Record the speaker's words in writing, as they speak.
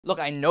Look,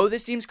 I know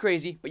this seems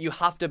crazy, but you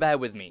have to bear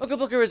with me. Mucka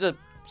Blucka is a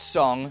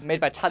song made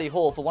by Tally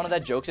Hall for one of their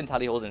jokes in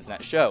Tally Hall's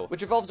internet show,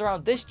 which revolves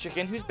around this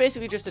chicken who's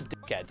basically just a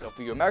dickhead, or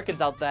for you Americans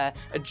out there,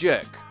 a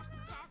jerk.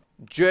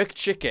 Jerk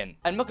chicken.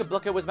 And Mucka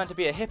Blucka was meant to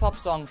be a hip-hop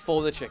song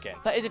for the chicken.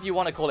 That is, if you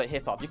want to call it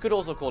hip-hop. You could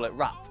also call it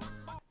rap.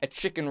 A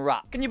chicken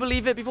rap. Can you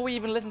believe it? Before we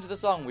even listen to the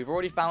song, we've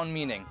already found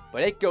meaning.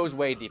 But it goes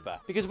way deeper.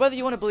 Because whether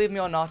you want to believe me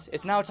or not,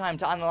 it's now time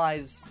to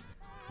analyze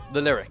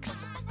the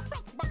lyrics.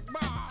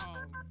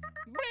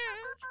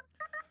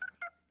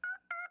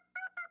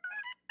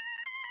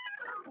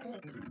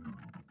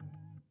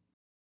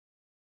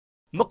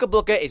 Mucka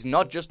Blucka is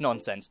not just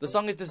nonsense. The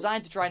song is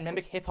designed to try and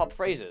mimic hip-hop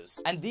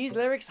phrases. And these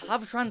lyrics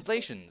have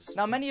translations.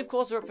 Now, many of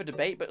course are up for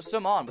debate, but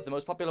some aren't, with the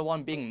most popular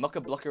one being Mucka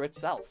Blucka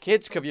itself.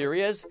 Kids, cover your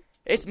ears.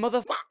 It's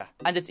motherfucker.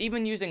 And it's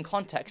even used in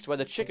context where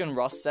the chicken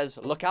Ross says,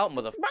 "Look out,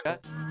 motherfucker."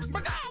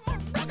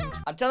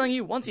 I'm telling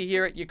you, once you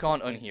hear it, you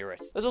can't unhear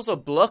it. There's also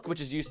bluck,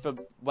 which is used for,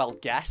 well,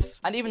 guess.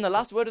 And even the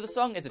last word of the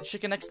song is a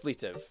chicken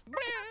expletive.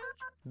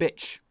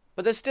 Bitch.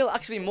 But there's still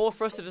actually more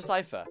for us to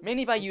decipher,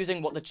 mainly by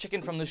using what the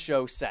chicken from the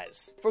show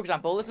says. For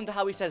example, listen to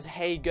how he says,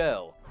 "Hey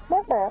girl."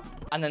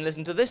 And then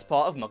listen to this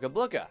part of Mucka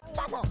Blucka.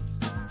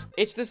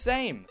 It's the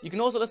same. You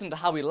can also listen to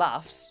how he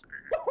laughs.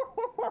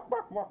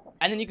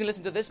 And then you can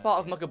listen to this part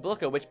of Mucka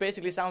Blucka, which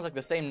basically sounds like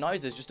the same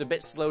noises, just a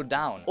bit slowed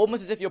down.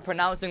 Almost as if you're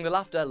pronouncing the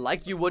laughter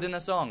like you would in a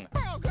song.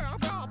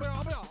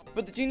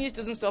 But the genius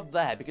doesn't stop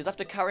there, because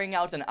after carrying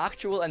out an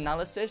actual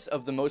analysis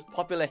of the most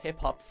popular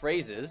hip-hop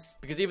phrases,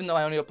 because even though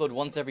I only upload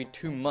once every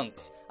 2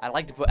 months, I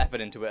like to put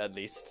effort into it at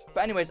least.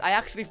 But anyways, I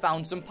actually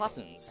found some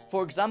patterns.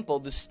 For example,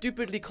 the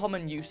stupidly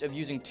common use of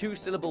using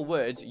 2-syllable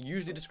words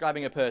usually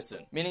describing a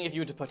person. Meaning if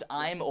you were to put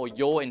I'm or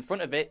you're in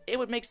front of it, it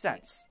would make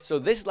sense. So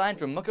this line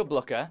from Mucka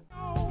Blucka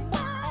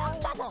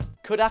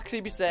could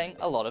actually be saying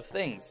a lot of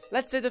things.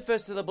 Let's say the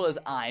first syllable is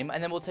I'm,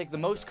 and then we'll take the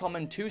most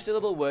common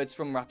 2-syllable words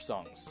from rap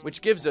songs,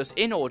 which gives us,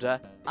 in order,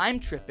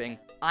 I'm tripping,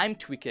 I'm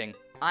tweaking,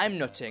 I'm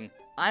nutting,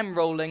 I'm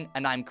rolling,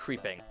 and I'm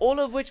creeping. All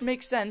of which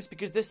makes sense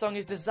because this song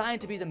is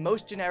designed to be the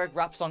most generic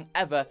rap song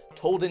ever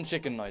told in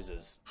chicken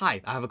noises.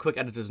 Hi, I have a quick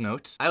editor's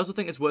note. I also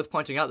think it's worth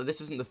pointing out that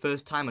this isn't the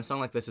first time a song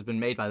like this has been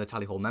made by the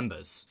Tally Hall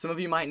members. Some of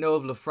you might know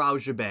of La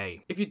Phrase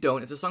Gibberish. If you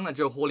don't, it's a song that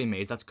Joe Hawley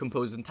made that's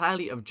composed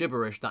entirely of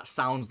gibberish that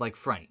sounds like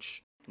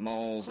French.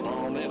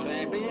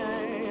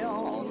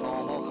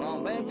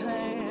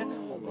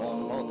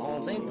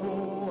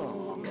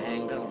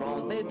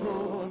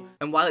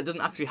 And while it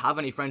doesn't actually have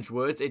any French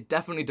words, it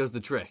definitely does the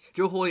trick.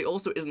 Joe Hawley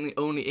also isn't the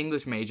only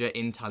English major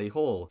in Tally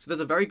Hall, so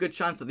there's a very good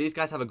chance that these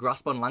guys have a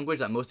grasp on language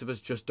that most of us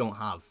just don't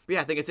have. But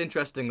yeah, I think it's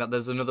interesting that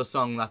there's another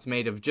song that's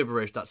made of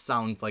gibberish that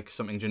sounds like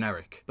something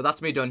generic. But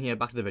that's me done here,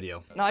 back to the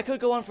video. Now, I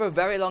could go on for a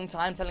very long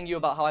time telling you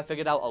about how I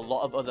figured out a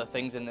lot of other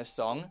things in this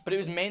song, but it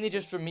was mainly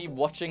just from me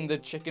watching the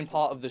chicken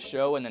part of the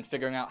show and then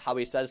figuring out how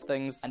he says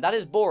things, and that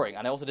is boring,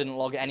 and I also didn't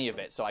log any of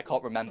it, so I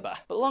can't remember.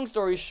 But long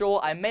story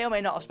short, I may or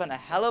may not have spent a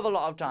hell of a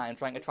lot of time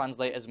trying to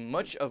translate as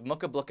much of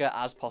Mucka Blucka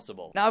as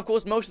possible. Now, of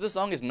course, most of the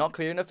song is not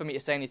clear enough for me to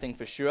say anything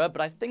for sure,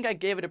 but I think I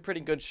gave it a pretty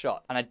good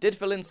shot, and I did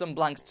fill in some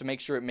blanks to make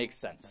sure it makes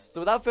sense.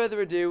 So without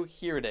further ado,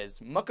 here it is,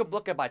 Mucka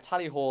Blucka by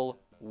Tally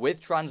Hall,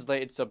 with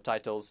translated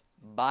subtitles,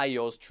 by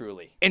yours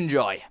truly.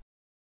 Enjoy!